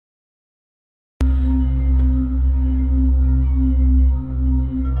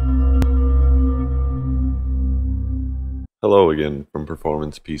Hello again from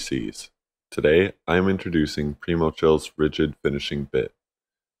Performance PCs. Today I am introducing PrimoChill's Rigid Finishing Bit.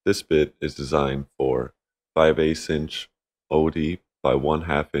 This bit is designed for 5/8 inch OD by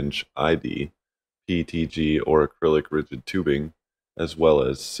 1/2 inch ID, PETG or acrylic rigid tubing, as well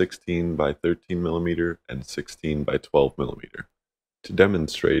as 16 by 13 mm and 16 by 12 mm. To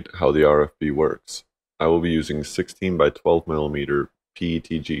demonstrate how the RFB works, I will be using 16 by 12 mm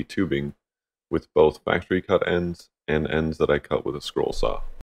PETG tubing with both factory cut ends and ends that I cut with a scroll saw.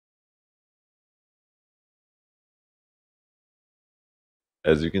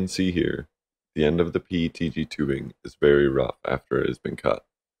 As you can see here, the end of the PETG tubing is very rough after it has been cut.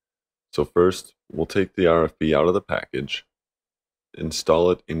 So first, we'll take the RFB out of the package,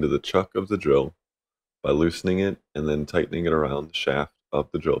 install it into the chuck of the drill by loosening it and then tightening it around the shaft of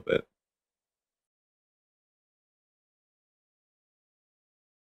the drill bit.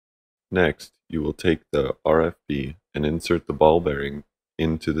 Next, you will take the RFB and insert the ball bearing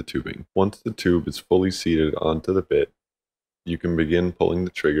into the tubing. Once the tube is fully seated onto the bit, you can begin pulling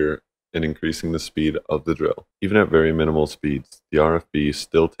the trigger and increasing the speed of the drill. Even at very minimal speeds, the RFB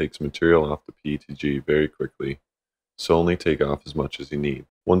still takes material off the PETG very quickly, so only take off as much as you need.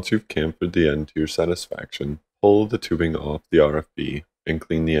 Once you've chamfered the end to your satisfaction, pull the tubing off the RFB and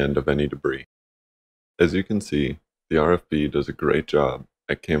clean the end of any debris. As you can see, the RFB does a great job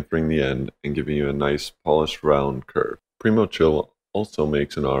at chamfering the end and giving you a nice polished round curve. PrimoChill also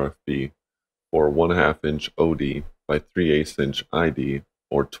makes an RFB for 1/2 inch OD by 3/8 inch ID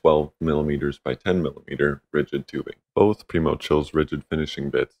or 12 mm by 10 mm rigid tubing. Both PrimoChill's rigid finishing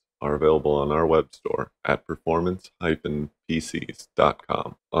bits are available on our web store at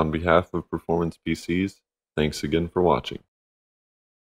performance-pcs.com. On behalf of Performance PCs, thanks again for watching.